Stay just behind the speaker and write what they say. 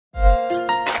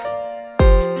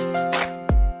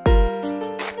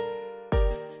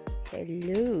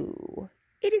Hello,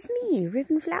 it is me,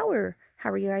 Ravenflower. How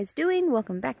are you guys doing?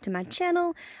 Welcome back to my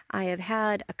channel. I have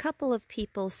had a couple of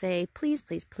people say, please,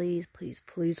 please, please, please,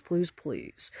 please, please,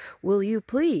 please, will you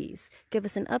please give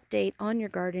us an update on your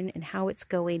garden and how it's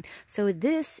going? So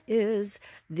this is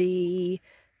the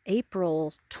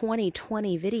April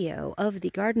 2020 video of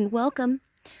the garden. Welcome,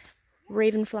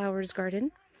 Ravenflower's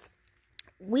garden.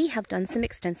 We have done some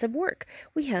extensive work.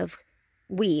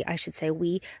 I should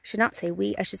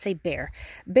say Bear.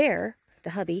 Bear, the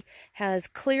hubby, has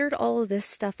cleared all of this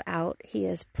stuff out. He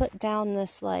has put down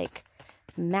this like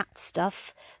mat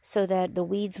stuff so that the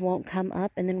weeds won't come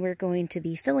up, and then we're going to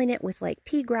be filling it with like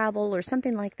pea gravel or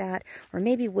something like that, or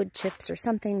maybe wood chips or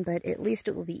something, but at least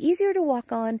it will be easier to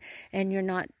walk on and you're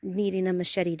not needing a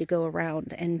machete to go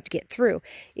around and get through.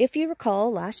 If you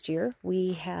recall, last year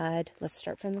we had, let's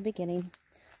start from the beginning.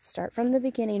 Start from the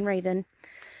beginning, Raven.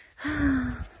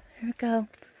 Here we go.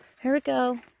 Here we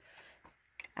go.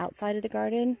 Outside of the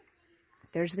garden.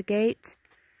 There's the gate.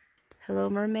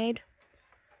 Hello, mermaid.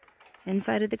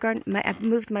 Inside of the garden. I've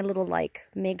moved my little like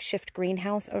makeshift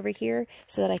greenhouse over here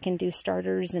so that I can do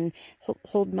starters and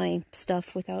hold my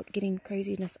stuff without getting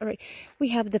craziness. All right. We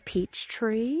have the peach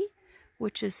tree,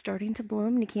 which is starting to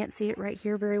bloom. You can't see it right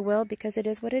here very well because it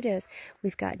is what it is.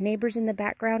 We've got neighbors in the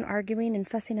background arguing and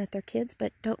fussing at their kids,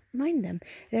 but don't mind them.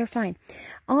 They're fine.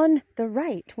 On the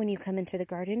right, when you come into the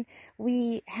garden,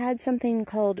 we had something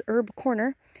called Herb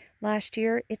Corner last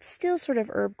year. It's still sort of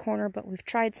Herb Corner, but we've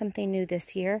tried something new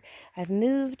this year. I've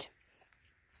moved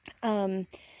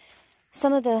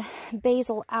some of the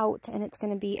basil out, and it's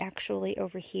going to be actually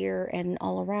over here and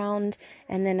all around,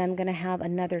 and then I'm going to have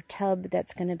another tub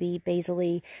that's going to be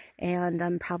basil-y, and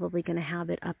I'm probably going to have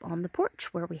it up on the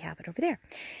porch where we have it over there.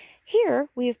 Here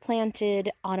we've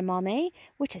planted Edamame,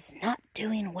 which is not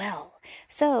doing well.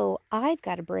 So I've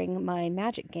got to bring my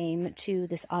magic game to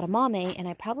this Edamame, and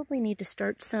I probably need to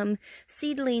start some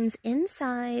seedlings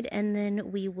inside, and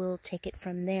then we will take it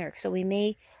from there. So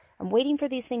I'm waiting for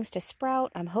these things to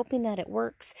sprout. I'm hoping that it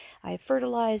works. I've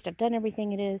fertilized. I've done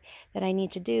everything it is that I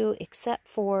need to do, except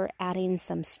for adding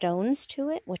some stones to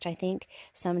it, which I think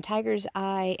some tiger's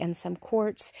eye and some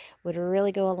quartz would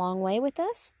really go a long way with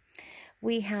this.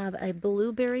 We have a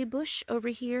blueberry bush over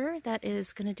here that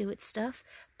is going to do its stuff.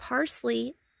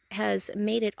 Parsley has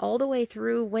made it all the way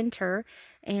through winter,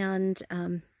 and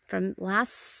from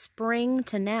last spring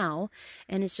to now,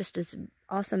 and it's just this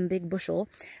awesome big bushel.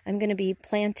 I'm going to be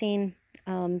planting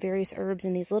various herbs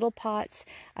in these little pots.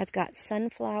 I've got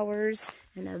sunflowers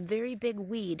and a very big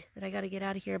weed that I got to get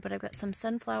out of here, but I've got some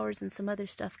sunflowers and some other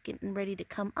stuff getting ready to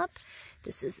come up.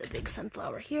 This is a big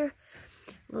sunflower here.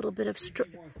 A little bit of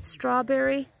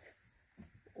strawberry.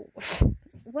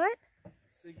 What?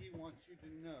 Siggy wants you to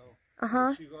know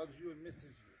that she loves you and misses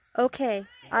you. Okay.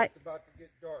 It's about to get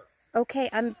dark. Okay,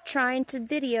 I'm trying to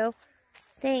video.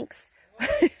 Thanks.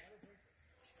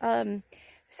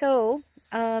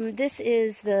 This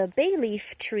is the bay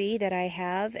leaf tree that I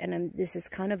have, and this is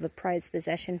kind of a prized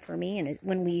possession for me. And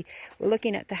when we were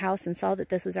looking at the house and saw that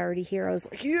this was already here, I was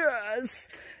like, yes!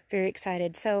 Very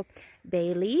excited. So,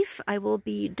 bay leaf, I will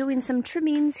be doing some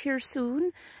trimmings here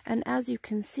soon. And as you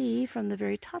can see from the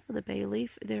very top of the bay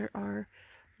leaf, there are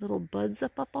little buds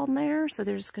up on there. So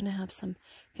there's going to have some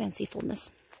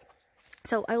fancifulness.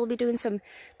 So I will be doing some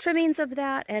trimmings of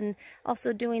that, and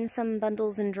also doing some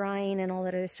bundles and drying and all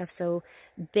that other stuff. So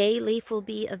bay leaf will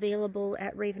be available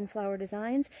at Ravenflower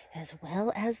Designs, as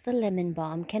well as the lemon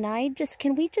balm. Can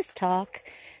we just talk?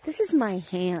 This is my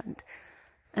hand,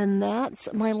 and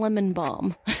that's my lemon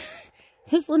balm.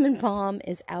 This lemon balm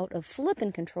is out of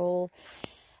flippin' control.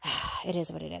 It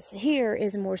is what it is. Here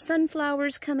is more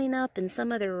sunflowers coming up and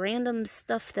some other random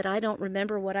stuff that I don't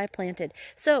remember what I planted.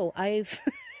 So I've...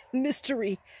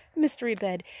 mystery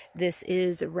bed. This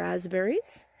is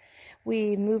raspberries.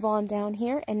 We move on down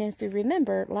here, and if you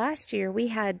remember, last year we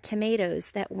had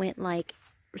tomatoes that went like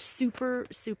super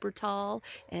tall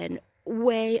and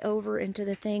way over into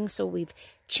the thing, so we've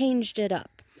changed it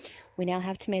up. We now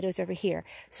have tomatoes over here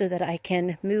so that I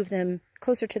can move them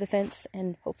closer to the fence,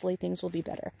 and hopefully things will be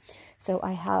better. So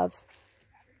I have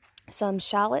some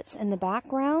shallots in the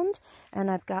background, and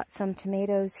I've got some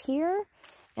tomatoes here.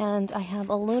 And I have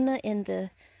a Luna in the...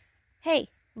 Hey,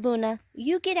 Luna,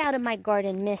 you get out of my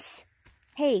garden, miss.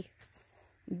 Hey,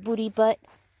 booty butt.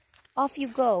 Off you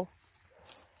go.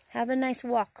 Have a nice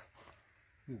walk.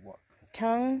 You walk.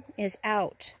 Tongue is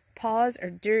out. Paws are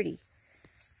dirty.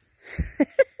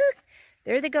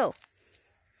 There they go.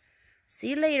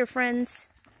 See you later, friends.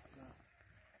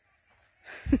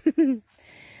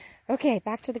 Okay,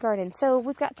 back to the garden. So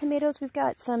we've got tomatoes. We've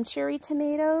got some cherry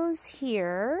tomatoes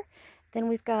here. Then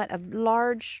we've got a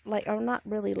large, like, oh, not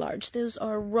really large. Those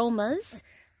are Romas.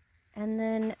 And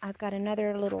then I've got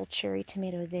another little cherry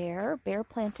tomato there. Bear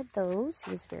planted those.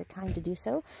 He was very kind to do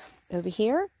so. Over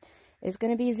here is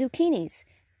going to be zucchinis.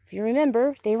 If you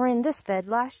remember, they were in this bed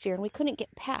last year and we couldn't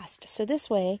get past. So this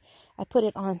way, I put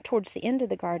it on towards the end of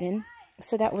the garden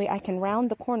so that way I can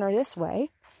round the corner this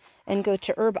way and go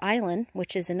to Herb Island,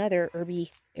 which is another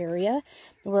herby area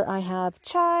where I have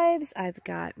chives. I've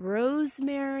got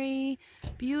rosemary,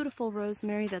 beautiful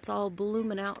rosemary that's all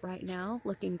blooming out right now,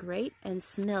 looking great and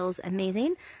smells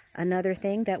amazing. Another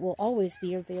thing that will always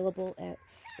be available at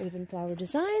Raven Flower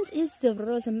Designs is the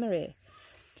rosemary.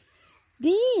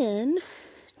 Then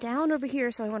down over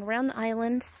here, so I went around the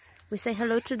island. We say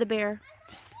hello to the bear.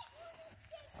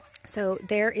 So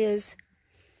there's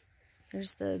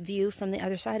the view from the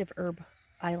other side of Herb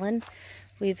Island.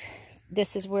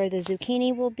 This is where the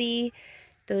zucchini will be.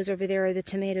 Those over there are the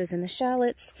tomatoes and the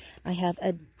shallots. I have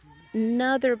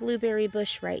another blueberry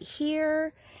bush right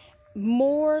here.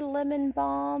 More lemon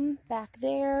balm back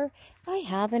there. I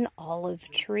have an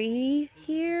olive tree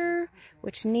here,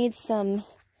 which needs some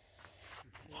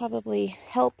probably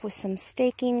help with some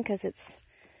staking because it's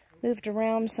moved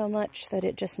around so much that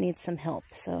it just needs some help.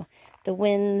 So the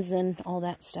winds and all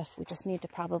that stuff, we just need to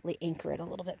probably anchor it a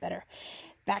little bit better.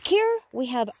 Back here, we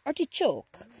have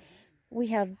artichoke. We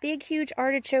have big, huge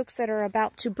artichokes that are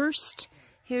about to burst.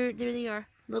 There they are,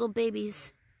 little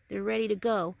babies. They're ready to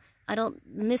go.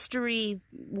 Mystery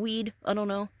weed, I don't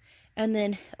know. And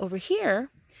then over here,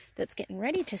 that's getting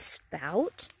ready to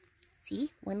spout, see,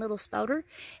 one little spouter,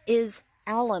 is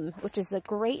alum, which is the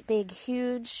great big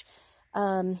huge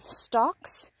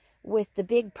stalks with the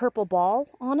big purple ball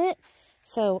on it.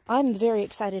 So I'm very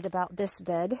excited about this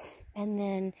bed. And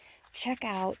then check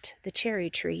out the cherry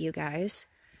tree, you guys.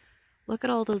 Look at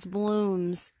all those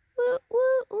blooms. Woo,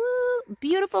 woo, woo.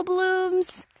 Beautiful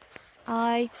blooms.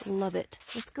 I love it.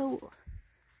 Let's go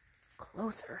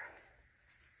closer.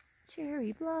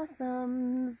 Cherry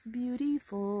blossoms,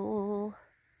 beautiful.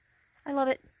 I love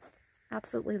it.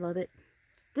 Absolutely love it.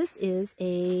 This is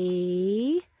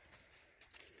I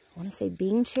want to say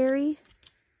Bing cherry.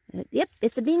 Yep,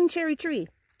 it's a Bing cherry tree.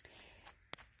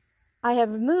 I have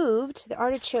moved the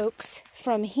artichokes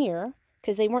from here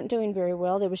because they weren't doing very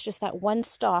well. There was just that one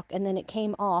stalk and then it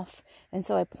came off. And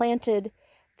so I planted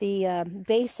the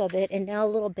base of it, and now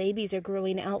little babies are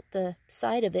growing out the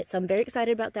side of it. So I'm very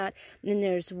excited about that. And then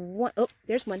there's one, oh,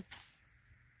 there's one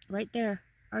right there.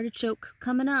 Artichoke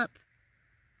coming up.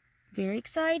 Very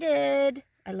excited.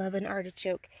 I love an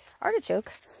artichoke.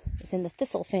 Artichoke is in the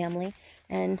thistle family,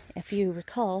 and if you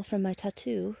recall from my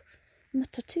tattoo,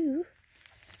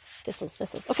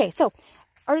 thistles. Okay, so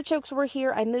artichokes were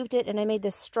here. I moved it and I made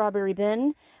this strawberry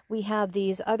bin. We have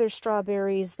these other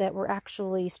strawberries that were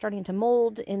actually starting to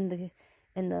mold in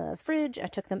the fridge. I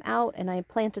took them out and I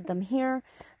planted them here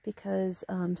because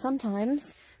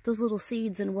sometimes those little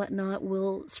seeds and whatnot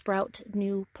will sprout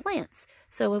new plants.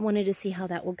 So I wanted to see how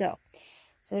that will go.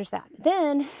 So there's that.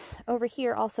 Then over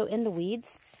here also in the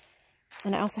weeds,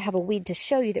 and I also have a weed to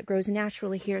show you that grows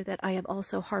naturally here that I have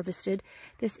also harvested.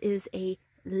 This is a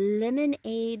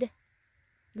lemonade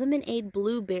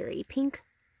blueberry, pink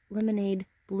lemonade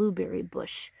blueberry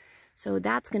bush. So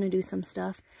that's going to do some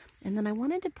stuff. And then I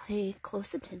wanted to pay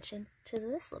close attention to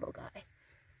this little guy.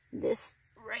 This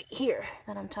right here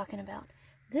that I'm talking about.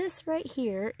 This right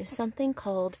here is something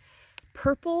called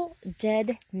purple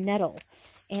dead nettle.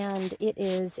 And it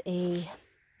is a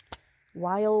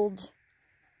wild,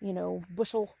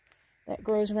 bushel that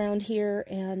grows around here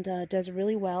and does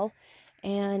really well.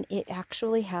 And it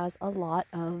actually has a lot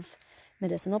of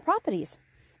medicinal properties.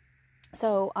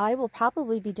 So I will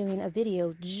probably be doing a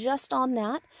video just on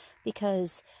that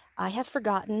because I have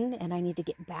forgotten and I need to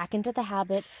get back into the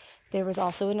habit. There was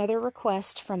also another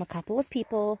request from a couple of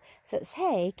people that says,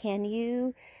 hey, can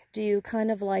you do kind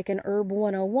of like an Herb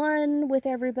 101 with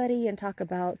everybody and talk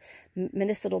about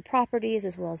medicinal properties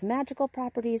as well as magical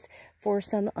properties for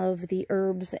some of the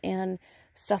herbs and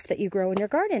stuff that you grow in your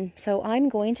garden. So I'm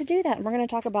going to do that. We're going to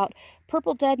talk about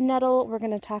purple dead nettle. We're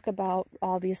going to talk about,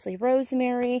 obviously,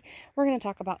 rosemary. We're going to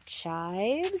talk about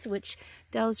chives, which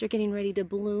those are getting ready to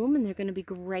bloom and they're going to be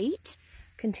great.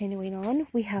 Continuing on,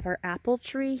 we have our apple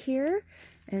tree here.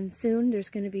 And soon there's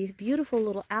going to be beautiful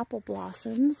little apple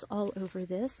blossoms all over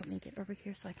this. Let me get over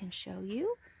here so I can show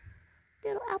you.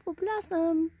 Little apple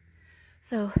blossom.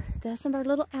 So that's our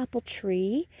little apple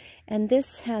tree. And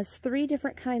this has 3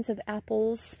 different kinds of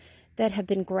apples that have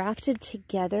been grafted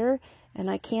together. And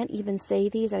I can't even say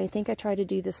these. I think I tried to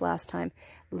do this last time.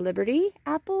 Liberty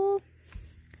apple.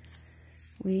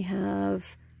 We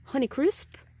have Honeycrisp.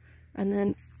 And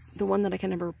then the one that I can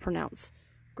never pronounce.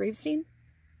 Gravestein?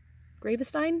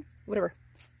 Whatever.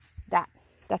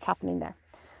 That's happening there.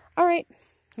 All right.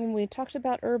 When we talked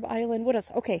about Herb Island, what else?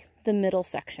 Okay, the middle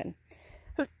section.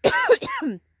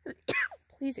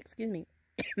 Please excuse me.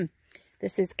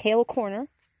 This is Kale Corner.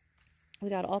 We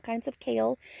got all kinds of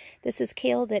kale. This is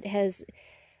kale that has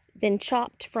been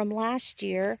chopped from last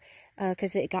year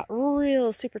because it got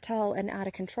real super tall and out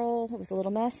of control. It was a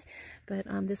little mess, but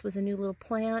this was a new little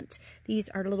plant. These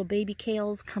are little baby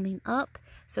kales coming up.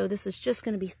 So this is just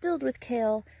going to be filled with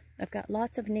kale. I've got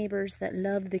lots of neighbors that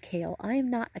love the kale. I am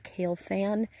not a kale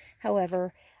fan.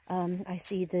 However, I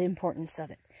see the importance of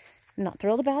it. I'm not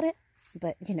thrilled about it,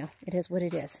 but, you know, it is what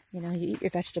it is. You know, you eat your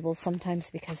vegetables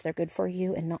sometimes because they're good for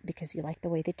you and not because you like the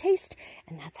way they taste.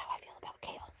 And that's how I feel about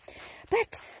kale.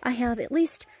 But I have at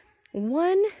least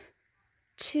 1,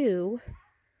 2,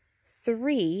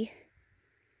 3,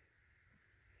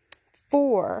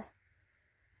 4,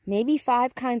 maybe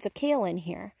 5 kinds of kale in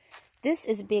here. This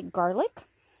is big garlic.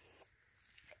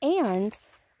 And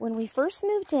when we first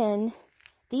moved in,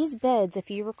 these beds, if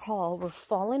you recall, were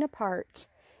falling apart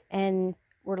and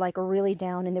were like really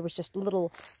down, and there was just a little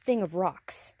thing of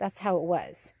rocks. That's how it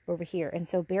was over here. And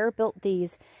so Bear built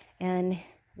these, and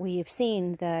we've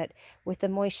seen that with the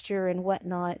moisture and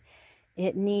whatnot,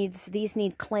 these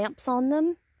need clamps on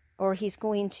them, or he's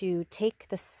going to take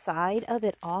the side of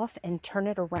it off and turn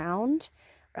it around.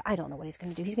 I don't know what he's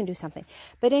going to do. He's going to do something.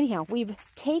 But anyhow, we've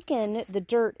taken the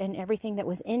dirt and everything that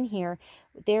was in here.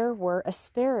 There were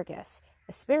asparagus.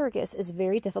 Asparagus is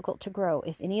very difficult to grow.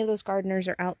 If any of those gardeners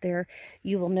are out there,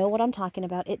 you will know what I'm talking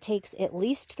about. It takes at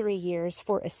least 3 years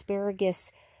for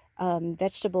asparagus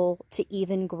vegetable to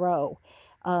even grow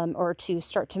or to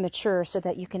start to mature so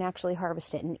that you can actually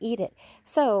harvest it and eat it.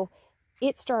 So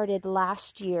it started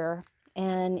last year.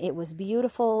 And it was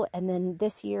beautiful. And then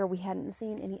this year we hadn't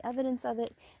seen any evidence of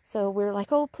it. So we're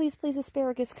like, oh, please, please,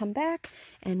 asparagus, come back.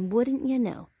 And wouldn't you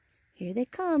know, here they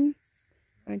come.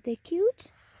 Aren't they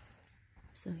cute?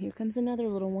 So here comes another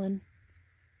little one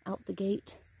out the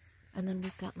gate. And then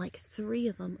we've got like 3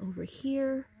 of them over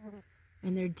here.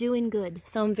 And they're doing good.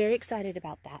 So I'm very excited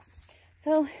about that.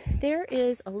 So there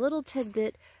is a little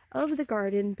tidbit of the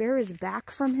garden. Bear is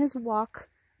back from his walk.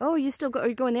 Oh, are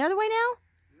you going the other way now?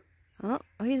 Oh,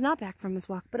 he's not back from his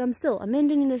walk, but I'm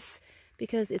ending this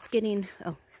because it's getting,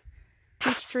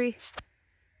 peach tree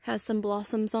has some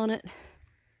blossoms on it.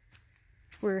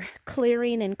 We're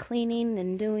clearing and cleaning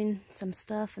and doing some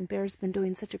stuff, and Bear's been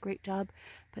doing such a great job.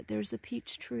 But there's the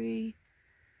peach tree,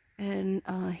 and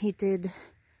he did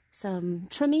some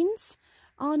trimmings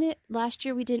on it. Last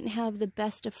year we didn't have the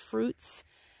best of fruits.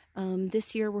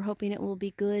 This year we're hoping it will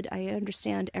be good. I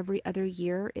understand every other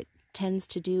year it tends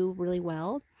to do really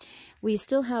well. We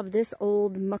still have this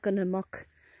old muck-a-muck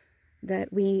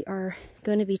that we are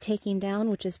going to be taking down,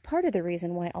 which is part of the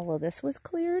reason why all of this was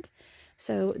cleared.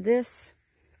 So this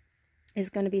is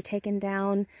going to be taken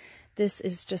down. This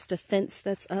is just a fence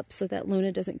that's up so that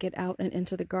Luna doesn't get out and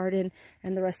into the garden,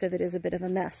 and the rest of it is a bit of a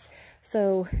mess.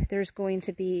 So there's going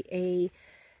to be a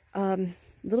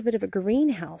little bit of a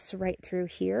greenhouse right through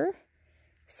here.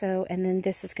 So, and then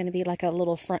this is going to be like a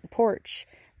little front porch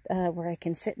where I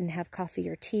can sit and have coffee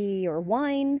or tea or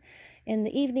wine in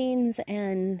the evenings,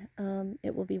 and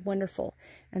it will be wonderful.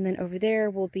 And then over there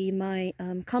will be my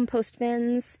compost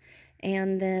bins,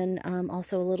 and then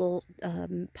also a little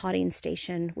potting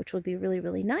station, which will be really,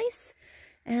 really nice.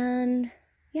 And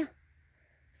yeah,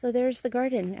 so there's the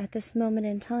garden at this moment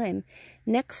in time.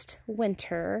 Next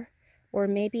winter, or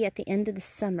maybe at the end of the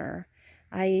summer,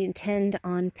 I intend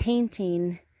on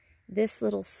painting this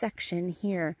little section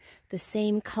here the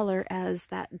same color as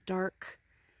that dark,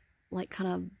 like kind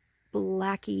of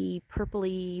blacky,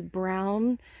 purpley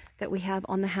brown that we have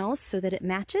on the house, so that it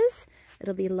matches.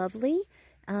 It'll be lovely.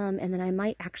 And then I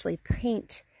might actually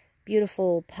paint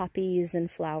beautiful poppies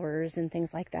and flowers and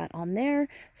things like that on there,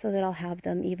 so that I'll have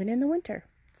them even in the winter.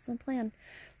 That's my plan.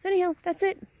 So anyhow, that's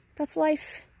it. That's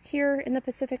life here in the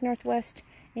Pacific Northwest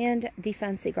and the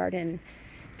fancy garden.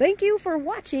 Thank you for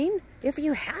watching. If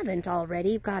you haven't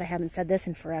already, God, I haven't said this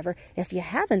in forever. If you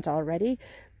haven't already,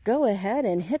 go ahead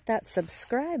and hit that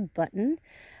subscribe button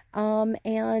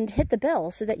and hit the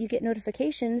bell so that you get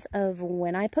notifications of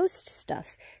when I post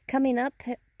stuff. Coming up,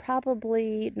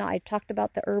 probably, no, I talked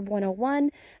about the Herb 101.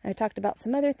 I talked about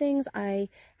some other things. I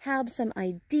have some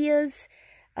ideas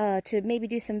to maybe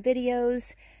do some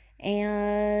videos,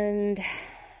 and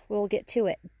we'll get to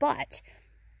it. But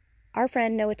our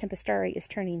friend Noah Tempestari is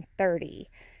turning 30.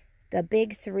 The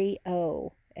big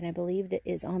 3-0. and I believe that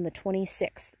is on the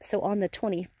 26th. So on the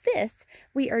 25th,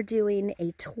 we are doing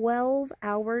a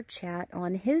 12-hour chat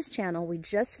on his channel. We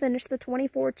just finished the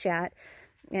 24 chat,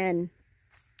 and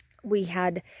we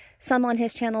had some on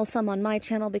his channel, some on my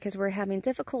channel, because we're having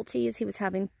difficulties. He was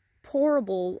having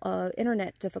horrible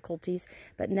internet difficulties,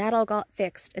 but that all got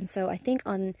fixed. And so I think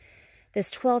on this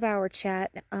 12-hour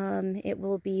chat, it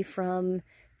will be from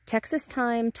Texas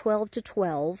time 12 to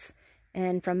 12,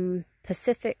 and from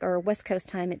Pacific or West Coast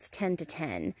time it's 10 to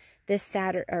 10. This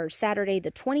Saturday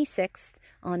the 26th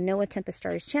on Noah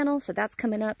Tempestari's channel, so that's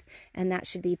coming up, and that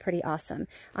should be pretty awesome.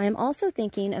 I am also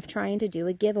thinking of trying to do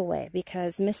a giveaway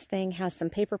because Miss Thing has some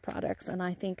paper products, and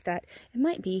I think that it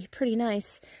might be pretty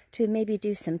nice to maybe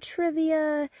do some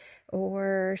trivia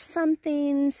or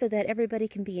something so that everybody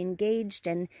can be engaged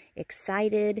and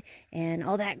excited and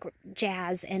all that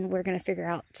jazz, and we're going to figure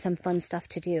out some fun stuff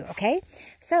to do, okay?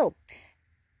 So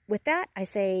with that, I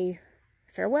say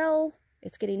farewell.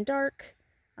 It's getting dark.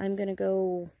 I'm going to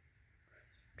go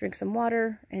drink some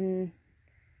water and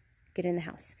get in the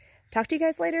house. Talk to you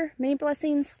guys later. Many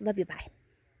blessings. Love you. Bye.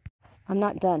 I'm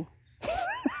not done.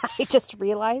 I just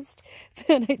realized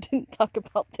that I didn't talk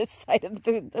about this side of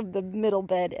the middle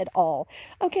bed at all.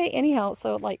 Okay, anyhow,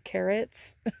 so like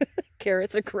carrots.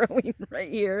 Carrots are growing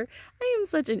right here. I am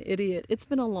such an idiot. It's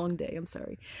been a long day. I'm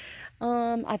sorry.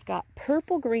 I've got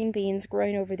purple green beans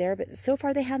growing over there, but so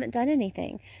far they haven't done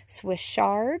anything. Swiss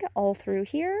chard all through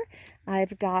here.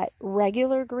 I've got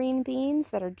regular green beans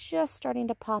that are just starting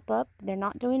to pop up. They're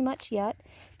not doing much yet.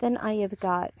 Then I have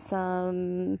got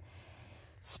some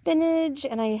spinach,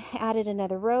 and I added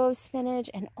another row of spinach,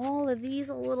 and all of these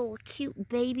little cute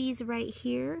babies right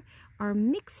here are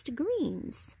mixed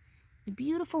greens. A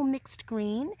beautiful mixed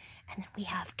green. And then we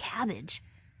have cabbage.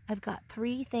 I've got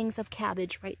 3 things of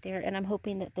cabbage right there, and I'm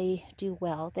hoping that they do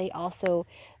well. They also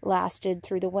lasted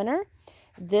through the winter.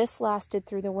 This lasted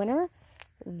through the winter.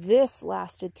 This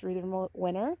lasted through the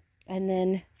winter. And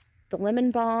then the lemon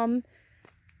balm,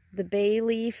 the bay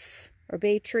leaf or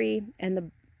bay tree, and the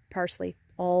parsley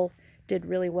all did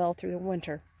really well through the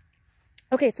winter.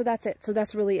 Okay, so that's it. So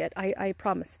that's really it. I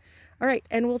promise. All right,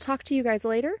 and we'll talk to you guys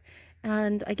later.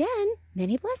 And again,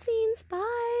 many blessings.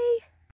 Bye.